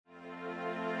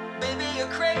baby, you're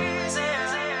crazy.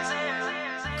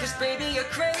 'Cause baby, you're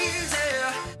crazy.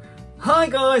 Hi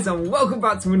guys, and welcome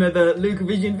back to another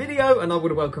Lukeovision video, and I want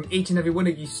to welcome each and every one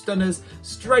of you stunners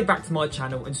straight back to my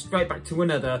channel and straight back to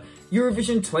another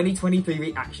Eurovision 2023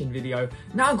 reaction video.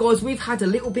 Now guys, we've had a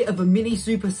little bit of a mini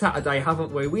Super Saturday,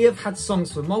 haven't we? We have had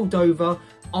songs from Moldova,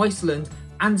 Iceland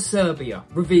and Serbia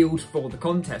revealed for the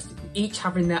contest, each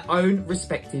having their own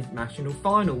respective national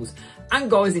finals.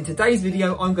 And guys, in today's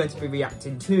video, I'm going to be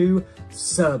reacting to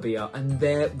Serbia and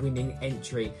their winning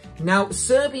entry. Now,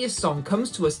 Serbia's song comes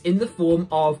to us in the form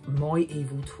of My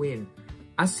Evil Twin,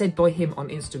 as said by him on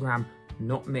Instagram,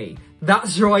 not me.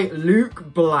 That's right,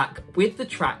 Luke Black, with the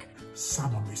track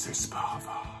Samo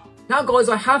Spava. Now guys,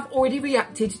 I have already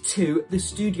reacted to the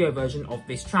studio version of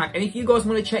this track, and if you guys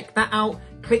want to check that out,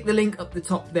 click the link up the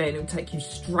top there and it'll take you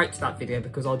straight to that video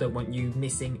because I don't want you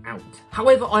missing out.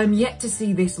 However, I am yet to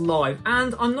see this live,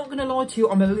 and I'm not going to lie to you,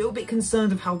 I'm a little bit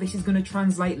concerned of how this is going to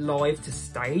translate live to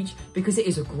stage, because it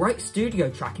is a great studio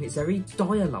track and it's very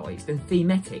stylized and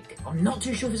thematic. I'm not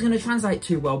too sure if it's going to translate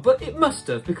too well, but it must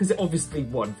have, because it obviously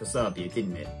won for Serbia,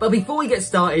 didn't it? But before we get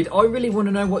started, I really want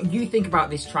to know what you think about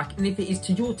this track and if it is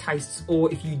to your tastes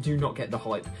or if you do not get the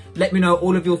hype. Let me know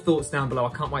all of your thoughts down below.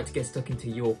 I can't wait to get stuck into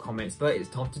your comments, but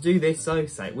it's time to do this, so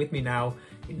say it with me now.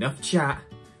 Enough chat,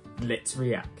 let's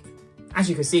react. As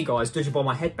you can see guys, judging by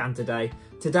my headband today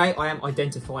I am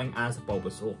identifying as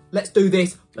Bulbasaur. Let's do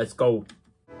this, let's go.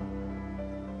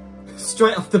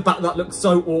 Straight off the bat, that looks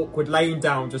so awkward, laying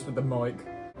down just with the mic.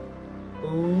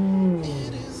 Ooh.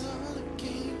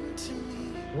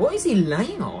 What is he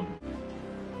laying on?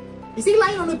 Is he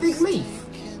laying on a big leaf?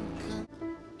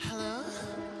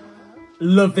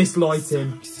 Love this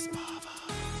lighting.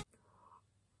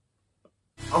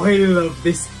 I love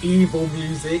this evil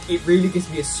music. It really gives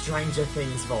me a Stranger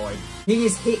Things vibe. He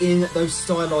is hitting those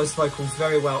stylized vocals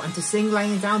very well, and to sing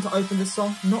laying down to open the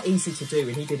song, not easy to do,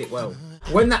 and he did it well.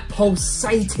 When that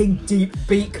pulsating deep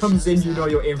beat comes in, you know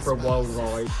you're in for a wild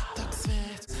ride.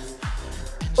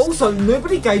 Also,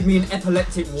 nobody gave me an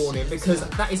epileptic warning, because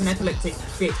that is an epileptic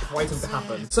fit waiting to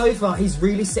happen. So far, he's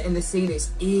really setting the scene.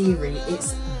 It's eerie,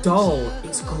 it's dull,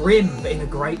 it's grim, but in a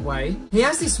great way. He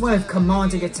has this way of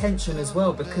commanding attention as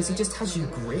well, because he just has you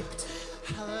gripped.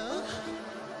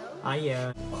 I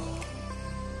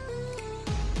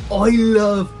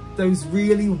love those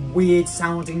really weird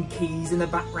sounding keys in the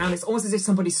background. It's almost as if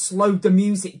somebody slowed the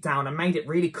music down and made it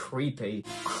really creepy.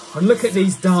 And look at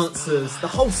these dancers. The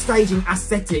whole staging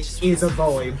aesthetic is a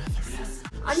vibe.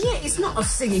 And yeah, it's not a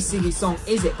singy song,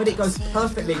 is it? But it goes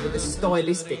perfectly with the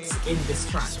stylistics in this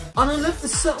track. And I love the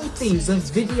subtle themes of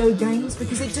video games,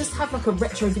 because it does have like a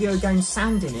retro video game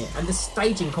sound in it, and the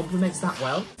staging complements that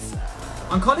well.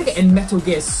 I'm kind of getting Metal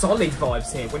Gear Solid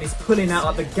vibes here when he's pulling out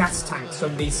like the gas tanks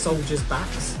from these soldiers'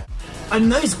 backs.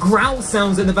 And those growl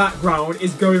sounds in the background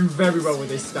is going very well with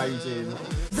this staging.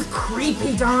 The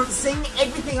creepy dancing,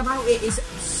 everything about it is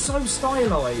so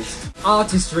stylised.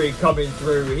 Artistry coming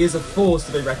through, he is a force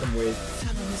to be reckoned with.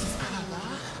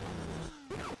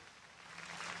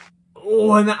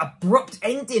 Oh, and that abrupt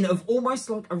ending of almost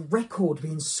like a record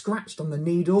being scratched on the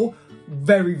needle.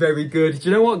 Very, very good. Do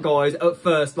you know what, guys? At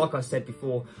first, like I said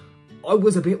before, I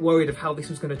was a bit worried of how this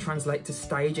was going to translate to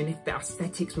stage and if the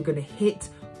aesthetics were going to hit.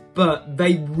 But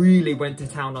they really went to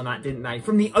town on that, didn't they?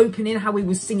 From the opening, how he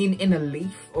was singing in a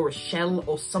leaf or a shell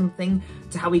or something,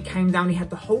 to how he came down, he had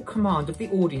the whole command of the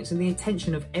audience and the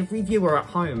attention of every viewer at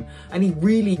home. And he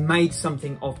really made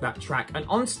something of that track. And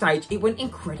on stage, it went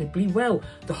incredibly well.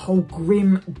 The whole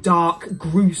grim, dark,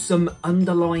 gruesome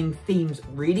underlying themes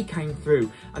really came through.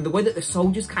 And the way that the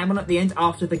soldiers came on at the end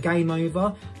after the game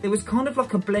over, there was kind of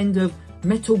like a blend of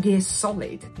Metal Gear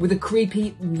Solid with a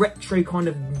creepy retro kind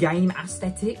of game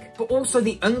aesthetic, but also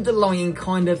the underlying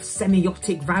kind of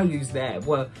semiotic values there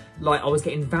were like, I was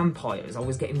getting vampires, I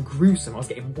was getting gruesome, I was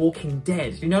getting Walking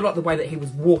Dead. You know, like the way that he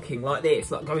was walking like this,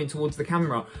 like going towards the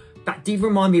camera. That did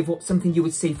remind me of something you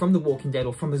would see from The Walking Dead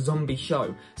or from a zombie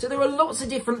show. So there are lots of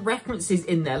different references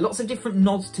in there, lots of different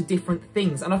nods to different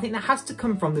things, and I think that has to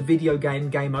come from the video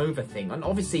game Game Over thing, and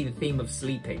obviously the theme of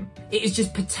sleeping. It is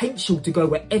just potential to go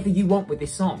wherever you want with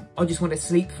this song. I just want to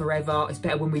sleep forever, it's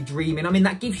better when we're dreaming. I mean,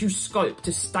 that gives you scope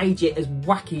to stage it as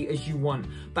wacky as you want,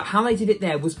 but how they did it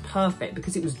there was perfect,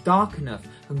 because it was dark enough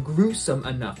and gruesome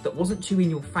enough that wasn't too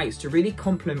in your face to really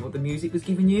complement what the music was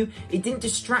giving you. It didn't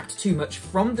distract too much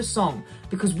from the song,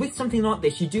 because with something like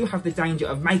this, you do have the danger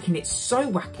of making it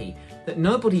so wacky that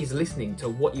nobody is listening to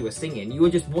what you are singing. You are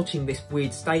just watching this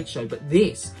weird stage show, but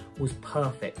this was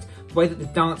perfect. The way that the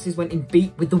dances went in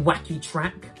beat with the wacky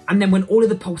track, and then when all of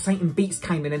the pulsating beats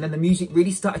came in and then the music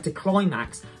really started to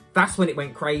climax, that's when it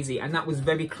went crazy, and that was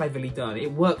very cleverly done.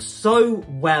 It worked so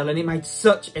well and it made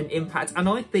such an impact, and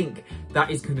I think that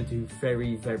is going to do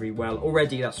very, very well.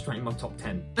 Already that's straight in my top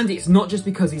 10. And it's not just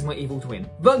because he's my evil twin.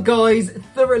 But guys,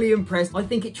 thoroughly impressed. I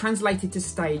think it translated to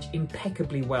stage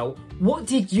impeccably well. What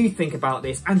did you think about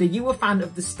this? And are you a fan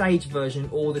of the stage version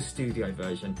or the studio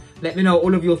version? Let me know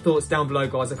all of your thoughts down below,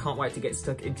 guys. I can't wait to get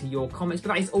stuck into your comments.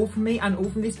 But that is all from me and all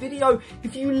from this video.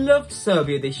 If you loved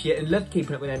Serbia this year and loved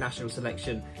keeping up with their national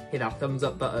selection, hit that thumbs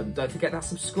up button. Don't forget that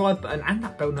subscribe button and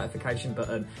that bell notification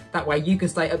button. That way you can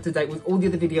stay up to date with all the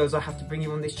other videos I have to bring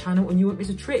you on this channel and you won't miss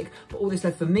a trick. But all that's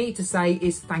left for me to say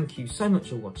is thank you so much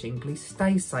for watching. Please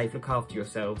stay safe, look after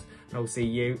yourselves, and I'll see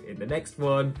you in the next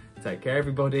one. Take care,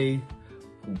 everybody.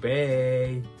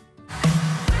 Bye.